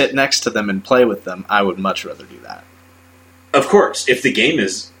just sit next to them and play with them, I would much rather do that. Of course, if the game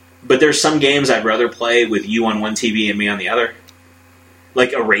is... But there's some games I'd rather play with you on one TV and me on the other.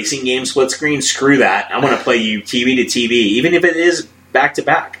 Like a racing game split screen, screw that. I want to play you TV to TV, even if it is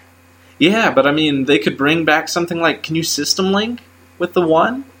back-to-back. Yeah, but I mean, they could bring back something like, can you system link with the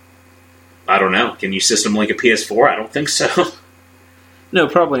one? I don't know. Can you system link a PS4? I don't think so. No,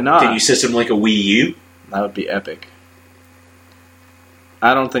 probably not. Can you system link a Wii U? That would be epic.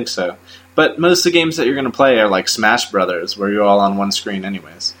 I don't think so. But most of the games that you're going to play are like Smash Brothers, where you're all on one screen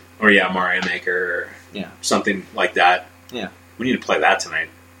anyways. Or Mario Maker, or something like that. Yeah. We need to play that tonight.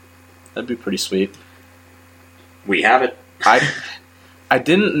 That'd be pretty sweet. We have it. I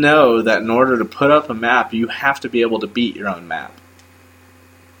didn't know that in order to put up a map, you have to be able to beat your own map.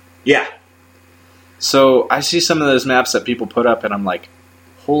 Yeah. So I see some of those maps that people put up, and I'm like,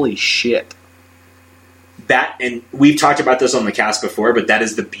 holy shit. That, and we've talked about this on the cast before, but that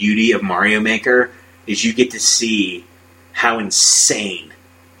is the beauty of Mario Maker, is you get to see how insane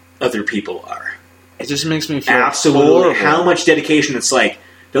other people are. It just makes me feel absolutely horrible. How much dedication. It's like,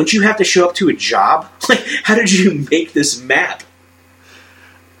 don't you have to show up to a job? Like, how did you make this map?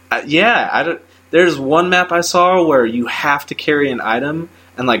 There's one map I saw where you have to carry an item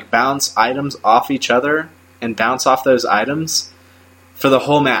and like bounce items off each other and bounce off those items for the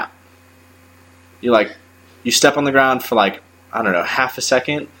whole map. You step on the ground for like, I don't know, half a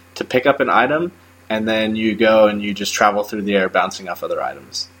second to pick up an item, and then you go and you just travel through the air bouncing off other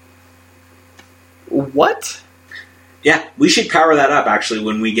items. What? Yeah, we should power that up actually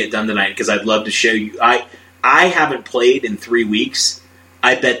when we get done tonight, because I'd love to show you. I haven't played in 3 weeks.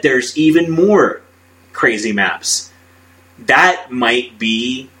 I bet there's even more crazy maps. That might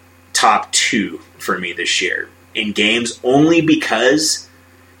be top 2 for me this year in games, only because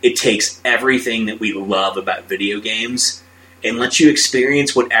it takes everything that we love about video games and lets you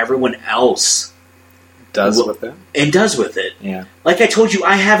experience what everyone else does with it. And does with it. Yeah. Like I told you,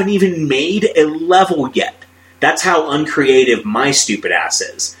 I haven't even made a level yet. That's how uncreative my stupid ass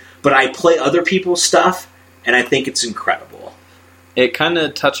is. But I play other people's stuff, and I think it's incredible. It kind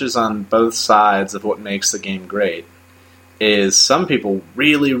of touches on both sides of what makes the game great. Is some people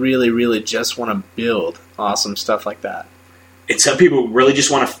really, really, really just want to build awesome stuff like that. And some people really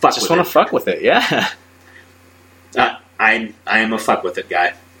just want to fuck with it. Just want to fuck with it, yeah. I am a fuck with it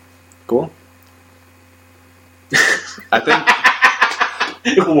guy. Cool. I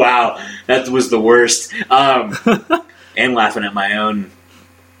think... Wow, that was the worst. And laughing at my own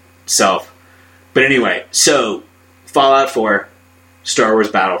self. But anyway, so Fallout 4, Star Wars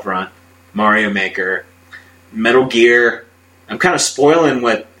Battlefront, Mario Maker, Metal Gear. I'm kind of spoiling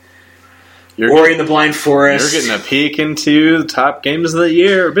what Ori and the Blind Forest. You're getting a peek into the top games of the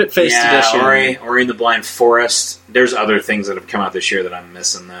year, Bitfaced edition. Ori and the Blind Forest. There's other things that have come out this year that I'm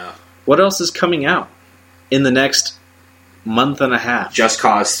missing, though. What else is coming out in the next month and a half? Just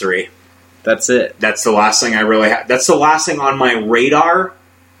Cause 3. That's it. That's the last thing I really have. That's the last thing on my radar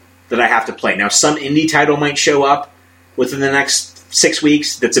that I have to play. Now, some indie title might show up within the next 6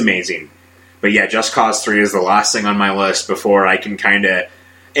 weeks. That's amazing. But yeah, Just Cause 3 is the last thing on my list before I can kind of...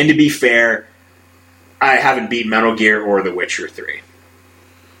 And to be fair, I haven't beat Metal Gear or The Witcher 3.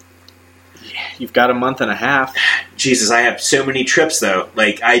 Yeah, you've got a month and a half. Jesus, I have so many trips, though.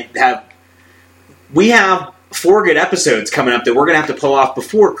 We have 4 good episodes coming up that we're going to have to pull off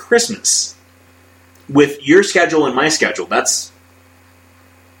before Christmas. With your schedule and my schedule.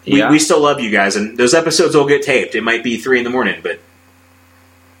 We still love you guys, and those episodes will get taped. It might be 3 in the morning, but...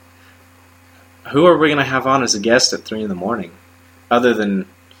 Who are we going to have on as a guest at 3 in the morning? Other than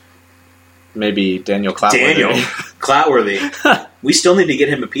maybe Daniel Cloutworthy. Daniel Cloutworthy. We still need to get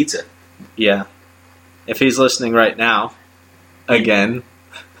him a pizza. Yeah. If he's listening right now, again.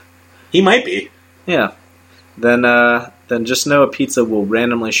 He might be. Yeah. Then just know a pizza will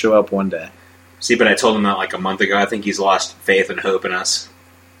randomly show up one day. See, but I told him that like a month ago. I think he's lost faith and hope in us.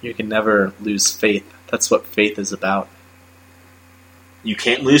 You can never lose faith. That's what faith is about. You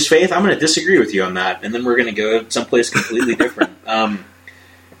can't lose faith? I'm going to disagree with you on that, and then we're going to go someplace completely different. Well,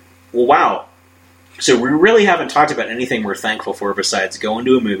 wow. So we really haven't talked about anything we're thankful for besides going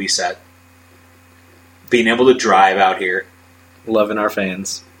to a movie set, being able to drive out here. Loving our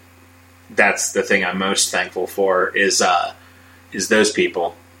fans. That's the thing I'm most thankful for is those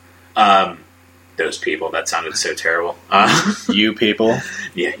people. Those people. That sounded so terrible. You people.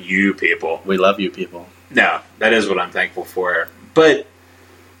 Yeah, you people. We love you people. No, that is what I'm thankful for. But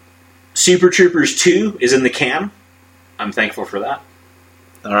Super Troopers 2 is in the can. I'm thankful for that.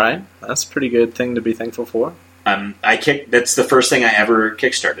 All right. That's a pretty good thing to be thankful for. That's the first thing I ever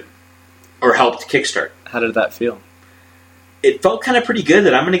kickstarted. Or helped kickstart. How did that feel? It felt kind of pretty good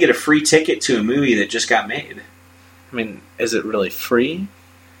that I'm going to get a free ticket to a movie that just got made. I mean, is it really free?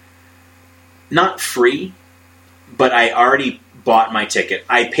 Not free, but I already bought my ticket.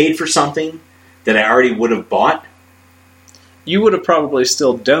 I paid for something that I already would have bought. You would have probably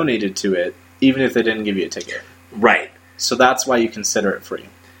still donated to it, even if they didn't give you a ticket. Right. So that's why you consider it free.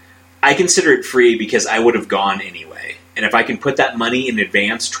 I consider it free because I would have gone anyway. And if I can put that money in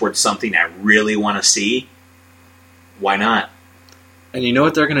advance towards something I really want to see, why not? And you know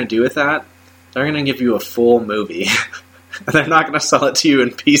what they're going to do with that? They're going to give you a full movie. They're not going to sell it to you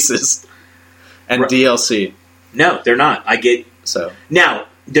in pieces and DLC. No, they're not. So now,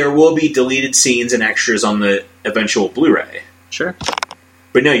 there will be deleted scenes and extras on the eventual Blu-ray. Sure.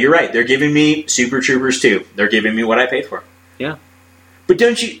 But no, you're right. They're giving me Super Troopers 2. They're giving me what I paid for. Yeah. But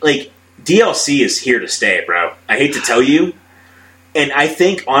don't you, DLC is here to stay, bro. I hate to tell you. And I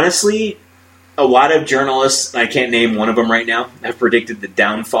think, honestly, a lot of journalists, I can't name one of them right now, have predicted the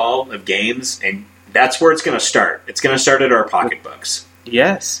downfall of games, and that's where it's going to start. It's going to start at our pocketbooks.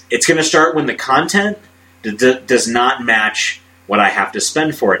 Yes. It's going to start when the content does not match what I have to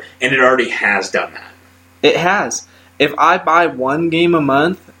spend for it, and it already has done that. It has. If I buy one game a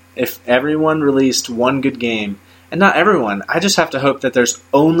month, if everyone released one good game, and not everyone, I just have to hope that there's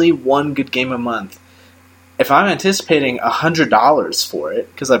only one good game a month. If I'm anticipating $100 for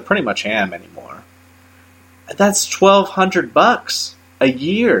it, because I pretty much am anymore, that's $1,200 a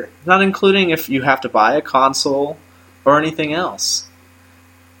year, not including if you have to buy a console or anything else.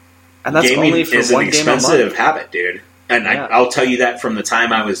 And that's Gaming only for is one an game a month. expensive habit, dude. And Yeah. I'll tell you that from the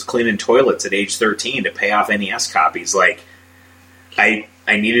time I was cleaning toilets at age 13 to pay off NES copies. I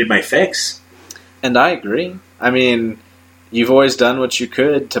needed my fix. And I agree. I mean, you've always done what you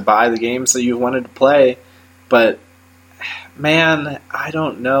could to buy the games that you wanted to play, but man, I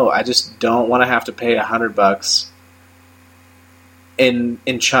don't know. I just don't want to have to pay $100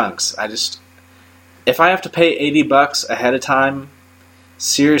 in chunks. If I have to pay $80 ahead of time,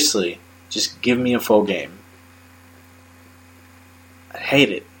 seriously, just give me a full game. I hate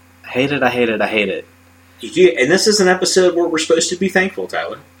it. I hate it. I hate it. I hate it. And this is an episode where we're supposed to be thankful,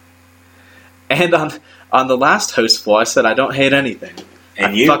 Tyler. And on the last Hostful, I said I don't hate anything.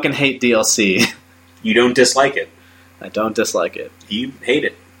 And I fucking hate DLC. You don't dislike it. I don't dislike it. You hate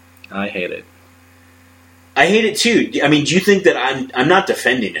it. I hate it. I hate it too. I mean, do you think that I'm not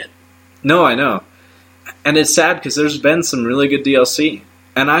defending it? No, I know. And it's sad because there's been some really good DLC.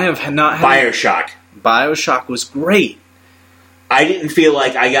 And I have not had... BioShock. BioShock was great. I didn't feel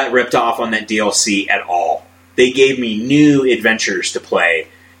like I got ripped off on that DLC at all. They gave me new adventures to play.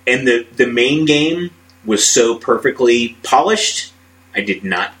 And the main game was so perfectly polished, I did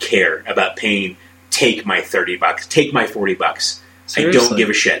not care about paying, take my $30, take my $40. Seriously. I don't give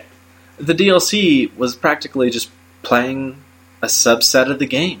a shit. The DLC was practically just playing a subset of the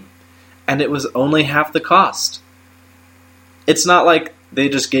game. And it was only half the cost. It's not like they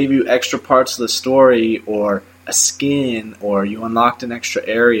just gave you extra parts of the story or a skin or you unlocked an extra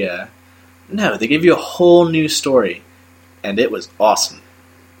area. No, they gave you a whole new story. And it was awesome.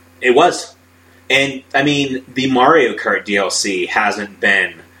 It was. And, I mean, the Mario Kart DLC hasn't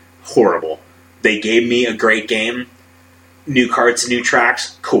been horrible. They gave me a great game. New carts, new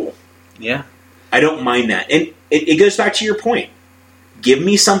tracks. Cool. Yeah. I don't mind that. And it goes back to your point. Give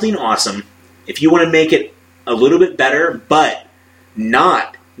me something awesome. If you want to make it a little bit better, but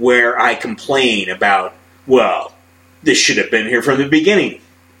not where I complain about, well, this should have been here from the beginning.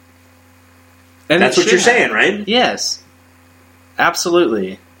 And that's what you're saying, right? Yes.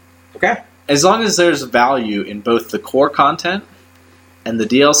 Absolutely. Okay. As long as there's value in both the core content and the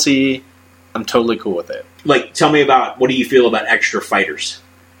DLC, I'm totally cool with it. Tell me about, what do you feel about extra fighters?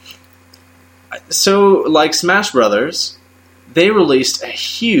 So, like Smash Brothers, they released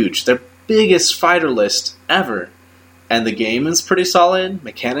their biggest fighter list ever. And the game is pretty solid,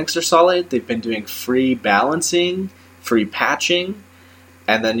 mechanics are solid, they've been doing free balancing, free patching,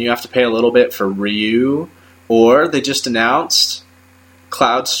 and then you have to pay a little bit for Ryu, or they just announced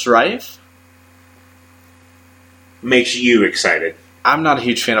Cloud Strife. Makes you excited. I'm not a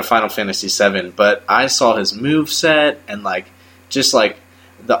huge fan of Final Fantasy VII, but I saw his move set and just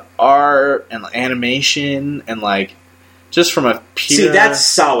the art and the animation and just from a pure... See, that's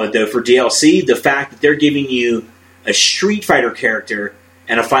solid though for DLC. The fact that they're giving you a Street Fighter character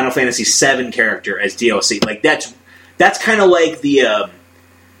and a Final Fantasy VII character as DLC, that's kind of like the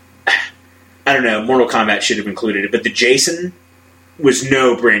I don't know. Mortal Kombat should have included it, but the Jason was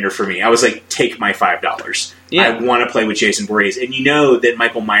no brainer for me. I was like, take my $5. Yeah. I want to play with Jason Voorhees, and you know that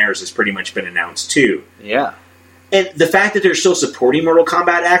Michael Myers has pretty much been announced too. Yeah. And the fact that they're still supporting Mortal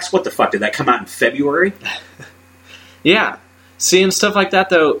Kombat X, what the fuck, did that come out in February? Yeah. See, and stuff like that,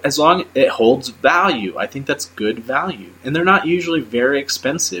 though, as long as it holds value, I think that's good value. And they're not usually very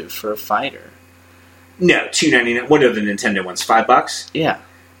expensive for a fighter. No, $2.99. What are the Nintendo ones? $5? Yeah.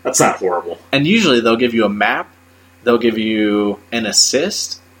 That's not horrible. And usually they'll give you a map, they'll give you an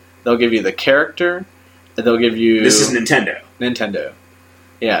assist, they'll give you the character, they'll give you... This is Nintendo. Nintendo.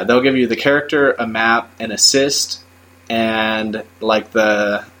 Yeah, they'll give you the character, a map, an assist, and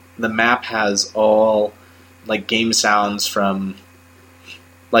the map has all game sounds from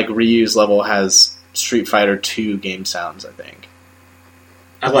Ryu's level has Street Fighter 2 game sounds, I think.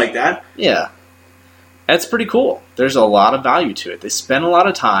 I like that. Yeah. That's pretty cool. There's a lot of value to it. They spend a lot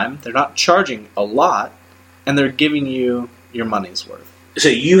of time, they're not charging a lot, and they're giving you your money's worth. So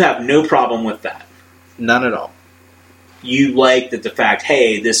you have no problem with that? None at all. You like that the fact,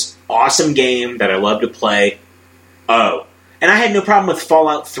 hey, this awesome game that I love to play, and I had no problem with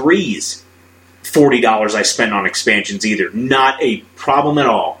Fallout 3's $40 I spent on expansions either. Not a problem at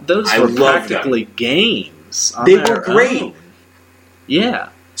all. Those were practically games. They were great. Own. Yeah.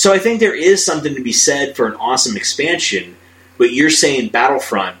 So I think there is something to be said for an awesome expansion, but you're saying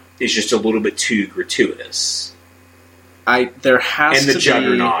Battlefront is just a little bit too gratuitous. There has to be... And the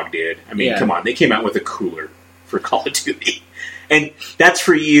Juggernaut, dude. I mean, come on. They came out with a cooler for Call of Duty. And that's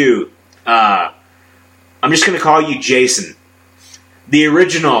for you. I'm just going to call you Jason. The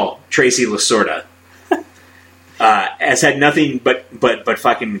original Tracy Lasorda has had nothing but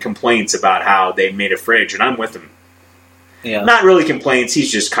fucking complaints about how they made a fridge, and I'm with him. Yeah. Not really complaints,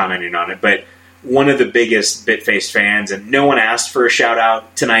 he's just commenting on it, but one of the biggest Bitface fans, and no one asked for a shout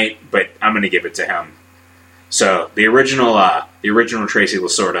out tonight, but I'm going to give it to him. So, the original Tracy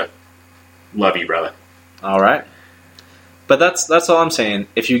Lasorda, love you, brother. All right. But that's all I'm saying.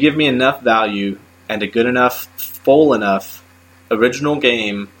 If you give me enough value and a good enough, full enough original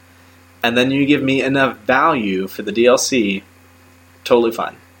game, and then you give me enough value for the DLC, totally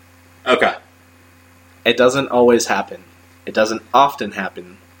fine. Okay. It doesn't always happen. It doesn't often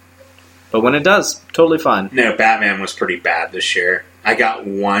happen. But when it does, totally fine. No, Batman was pretty bad this year. I got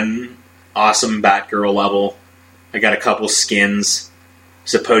one awesome Batgirl level. I got a couple skins.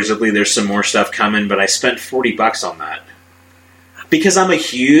 Supposedly there's some more stuff coming, but I spent $40 on that. Because I'm a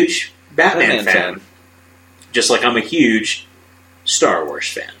huge Batman fan. Just like I'm a huge Star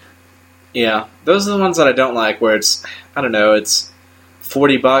Wars fan. Yeah, those are the ones that I don't like, where it's, I don't know, it's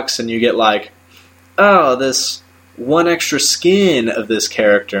 $40 and you get this one extra skin of this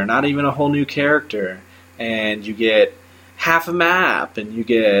character, not even a whole new character, and you get half a map, and you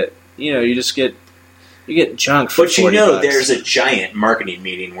get, you get junk for $40. But there's a giant marketing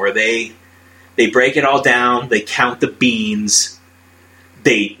meeting where they break it all down, they count the beans,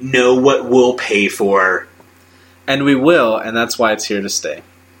 they know what we'll pay for. And we will, and that's why it's here to stay.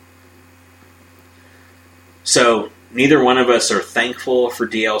 So, neither one of us are thankful for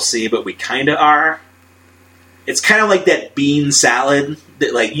DLC, but we kind of are. It's kind of like that bean salad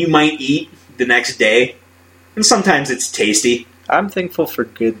that you might eat the next day, and sometimes it's tasty. I'm thankful for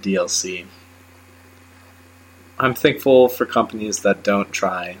good DLC. I'm thankful for companies that don't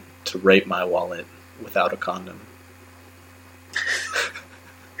try to rape my wallet without a condom.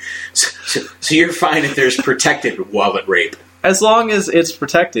 So you're fine if there's protected wallet rape. As long as it's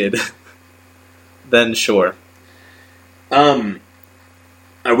protected, then sure.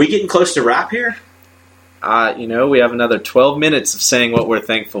 Are we getting close to wrap here? We have another 12 minutes of saying what we're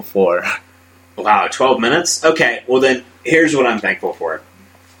thankful for. Wow, 12 minutes? Okay, well then, here's what I'm thankful for.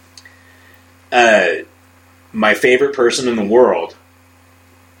 My favorite person in the world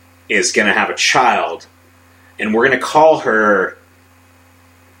is going to have a child, and we're going to call her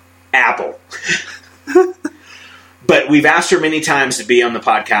Apple. But we've asked her many times to be on the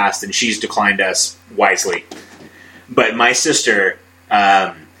podcast, and she's declined us wisely. But my sister,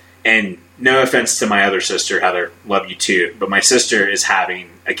 and no offense to my other sister, Heather, love you too, but my sister is having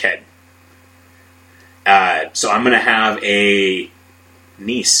a kid. So I'm going to have a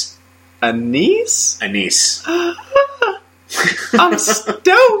niece. A niece? A niece. I'm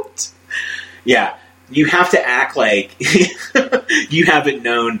stoked! Yeah. you have to act like you haven't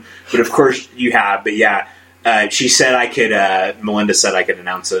known, but of course you have. But yeah, she said I could. Melinda said I could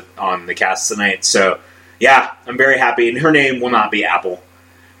announce it on the cast tonight. So yeah, I'm very happy. And her name will not be Apple,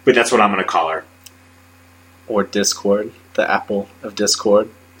 but that's what I'm going to call her. Or Discord, the Apple of Discord.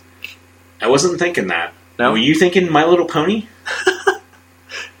 I wasn't thinking that. No? Were you thinking My Little Pony?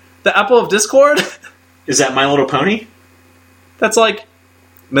 The Apple of Discord? Is that My Little Pony? That's like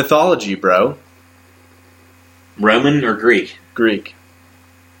mythology, bro. Roman or Greek? Greek.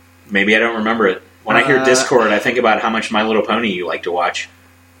 Maybe I don't remember it. When I hear Discord, I think about how much My Little Pony you like to watch.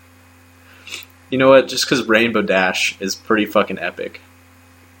 You know what? Just because Rainbow Dash is pretty fucking epic.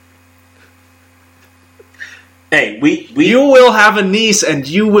 Hey, we You will have a niece, and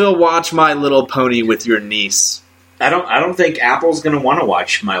you will watch My Little Pony with your niece. I don't think Apple's going to want to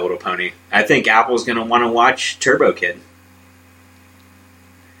watch My Little Pony. I think Apple's going to want to watch Turbo Kid.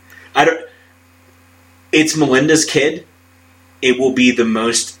 It's Melinda's kid. It will be the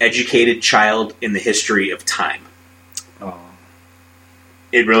most educated child in the history of time. Oh.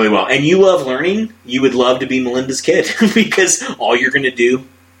 It really will. And you love learning. You would love to be Melinda's kid because all you're going to do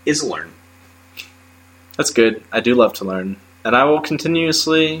is learn. That's good. I do love to learn. And I will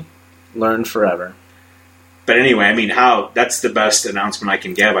continuously learn forever. But anyway, I mean, that's the best announcement I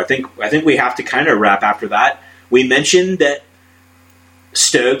can give. I think we have to kind of wrap after that. We mentioned that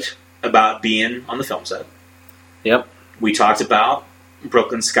stoked about being on the film set. Yep. We talked about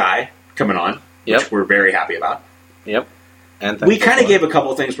Brooklyn Sky coming on, which we're very happy about. Yep. And we kind of gave a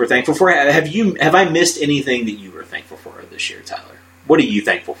couple of things we're thankful for. Have I missed anything that you were thankful for this year, Tyler? What are you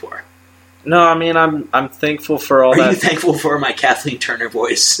thankful for? No, I mean, I'm thankful for all that. Are you thankful for my Kathleen Turner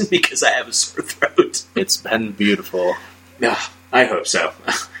voice because I have a sore throat? It's been beautiful. Yeah, I hope so.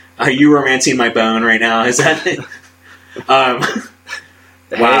 Are you romancing my bone right now? Is that it?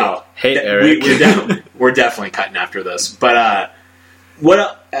 Wow. Hey, Eric. We're definitely cutting after this. But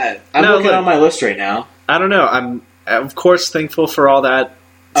what? I'm looking on my list right now. I don't know. I'm of course thankful for all that.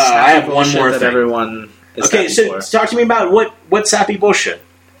 I have one more that thing. Everyone is okay, happy so for. Talk to me about what sappy bullshit.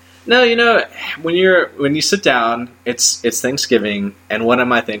 No, you know, when you sit down, it's Thanksgiving, and what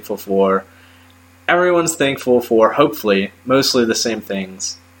am I thankful for? Everyone's thankful for, hopefully, mostly the same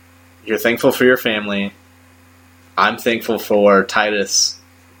things. You're thankful for your family. I'm thankful for Titus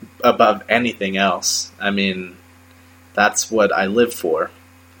above anything else. I mean, that's what I live for.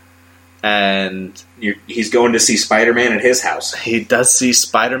 And he's going to see Spider-Man at his house. He does see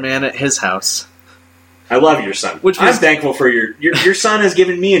Spider-Man at his house. I love your son. I'm thankful for your son has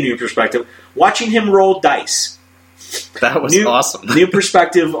given me a new perspective. Watching him roll dice. That was awesome. New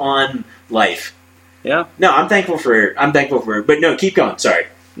perspective on life. Yeah. No, I'm thankful for but no, keep going. Sorry.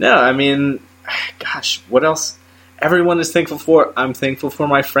 No, I mean, gosh, what else? Everyone is thankful for. I'm thankful for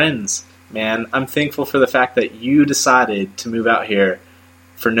my friends, man. I'm thankful for the fact that you decided to move out here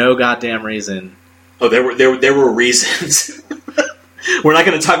for no goddamn reason. Oh, there were reasons. We're not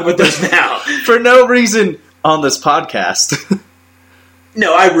going to talk about those now. For no reason on this podcast.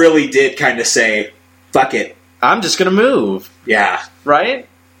 No, I really did kind of say, fuck it. I'm just going to move. Yeah. Right?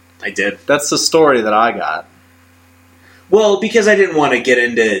 I did. That's the story that I got. Well, because I didn't want to get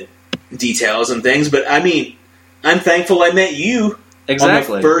into details and things, but I mean, I'm thankful I met you on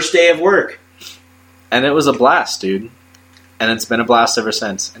the first day of work. And it was a blast, dude. And it's been a blast ever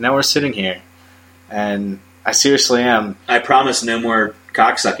since. And now we're sitting here. And I seriously am. I promise no more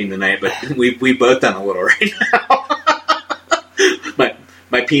cocksucking tonight, but we both done a little right now.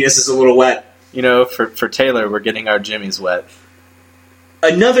 my penis is a little wet. You know, for Taylor, we're getting our jimmies wet.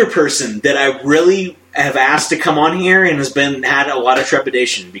 Another person that I really have asked to come on here and has had a lot of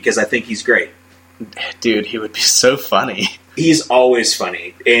trepidation because I think he's great. Dude, he would be so funny. He's always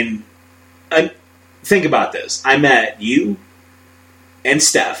funny. And think about this. I met you and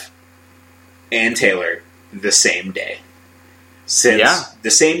Steph and Taylor the same day. The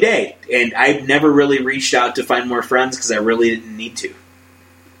same day. And I've never really reached out to find more friends because I really didn't need to.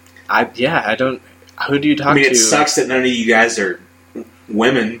 I don't... Who do you talk to? I mean, it sucks that none of you guys are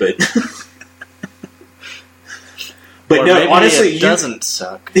women, but... But no, honestly... it doesn't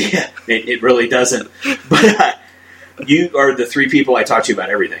suck. Yeah, it really doesn't. But you are the three people I talk to about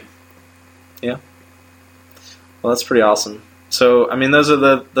everything. Yeah. Well, that's pretty awesome. So, I mean, those are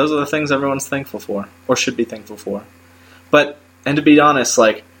the things everyone's thankful for, or should be thankful for. But, and to be honest,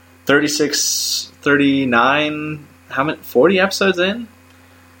 like, 36, 39, 40 episodes in?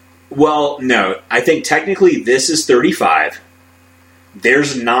 Well, no. I think technically this is 35.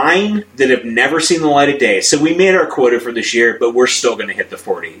 There's 9 that have never seen the light of day. So we made our quota for this year, but we're still going to hit the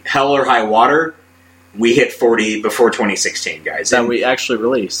 40. Hell or high water, we hit 40 before 2016, guys. That we actually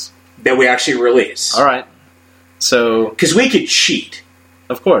release. that we actually release. All right. So, because we could cheat,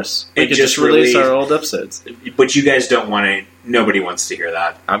 of course, we and could just release release our old episodes. but you guys don't want to. Nobody wants to hear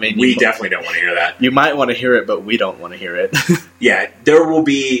that. I mean, we definitely don't want to hear that. You might want to hear it, but we don't want to hear it. Yeah, there will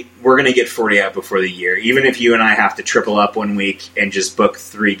be. We're going to get 40 out before the year, even if you and I have to triple up one week and just book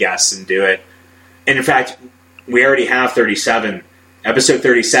 3 guests and do it. And in fact, we already have 37. Episode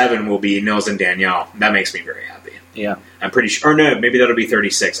 37 will be Nils and Danielle. That makes me very happy. Yeah. I'm pretty sure. Or no, maybe that'll be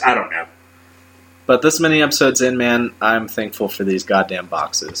 36. I don't know. But this many episodes in, man, I'm thankful for these goddamn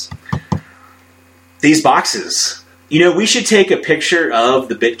boxes. These boxes. You know, we should take a picture of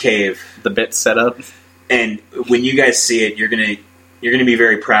the Bit Cave. The bit setup. And when you guys see it, you're gonna be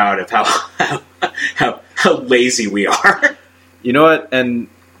very proud of how lazy we are. You know what? And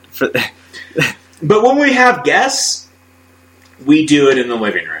but when we have guests, we do it in the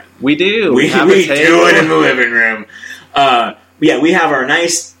living room. We do. We do it in the living room. Yeah, we have our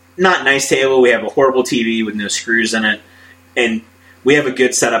not nice table. We have a horrible TV with no screws in it, and we have a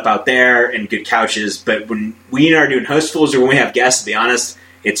good setup out there and good couches. But when we are doing hostfuls or when we have guests, to be honest,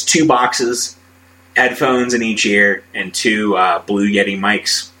 it's 2 boxes, headphones in each ear, and 2 Blue Yeti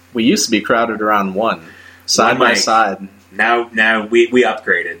mics. We used to be crowded around one, side by side. Now we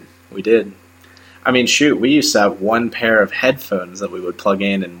upgraded. We did. I mean, shoot, we used to have one pair of headphones that we would plug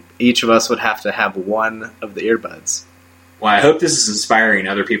in, and each of us would have to have one of the earbuds. Well, I hope this is inspiring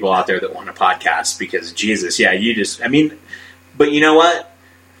other people out there that want a podcast, because Jesus, yeah, but you know what?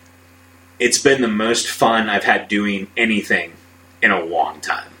 It's been the most fun I've had doing anything in a long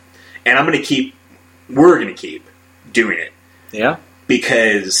time. And we're going to keep doing it. Yeah?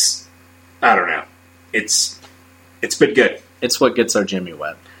 Because, I don't know, it's been good. It's what gets our Jimmy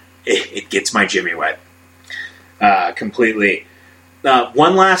wet. It gets my Jimmy wet. Completely.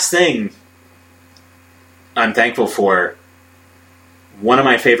 One last thing I'm thankful for. One of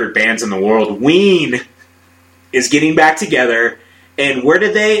my favorite bands in the world, Ween, is getting back together. And where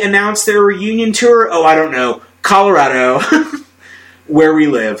did they announce their reunion tour? Oh, I don't know. Colorado, where we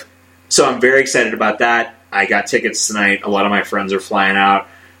live. So I'm very excited about that. I got tickets tonight. A lot of my friends are flying out.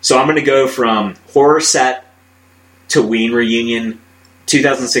 So I'm going to go from horror set to Ween reunion.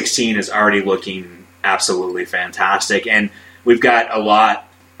 2016 is already looking absolutely fantastic. And we've got a lot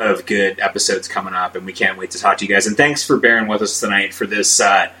of good episodes coming up, and we can't wait to talk to you guys. And thanks for bearing with us tonight for this.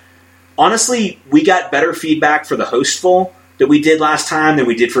 Honestly, we got better feedback for the hostful that we did last time than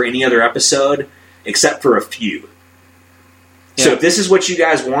we did for any other episode, except for a few. Yeah. So if this is what you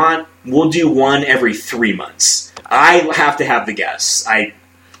guys want, we'll do one every 3 months. I have to have the guests.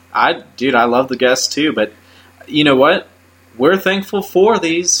 Dude, I love the guests too, but you know what? We're thankful for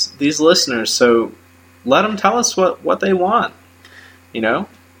these listeners, so let them tell us what they want. You know?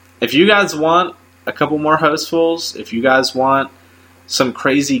 If you guys want a couple more hostfuls, if you guys want some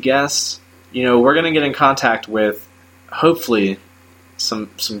crazy guests, you know, we're going to get in contact with, hopefully,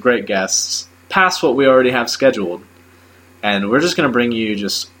 some great guests past what we already have scheduled. And we're just going to bring you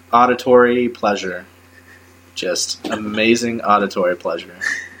just auditory pleasure. Just amazing auditory pleasure.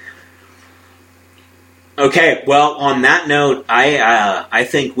 Okay, well, on that note, I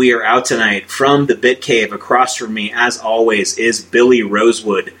think we are out tonight. From the Bit Cave, across from me, as always, is Billy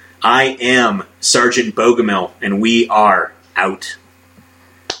Rosewood. I am Sergeant Bogomil, and we are out.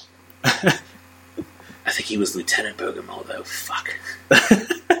 I think he was Lieutenant Bogomil, though. Fuck.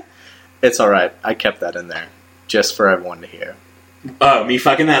 It's alright. I kept that in there, just for everyone to hear. Oh, me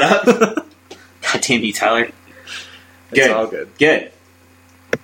fucking that up? God damn you, Tyler. It's all good. Good.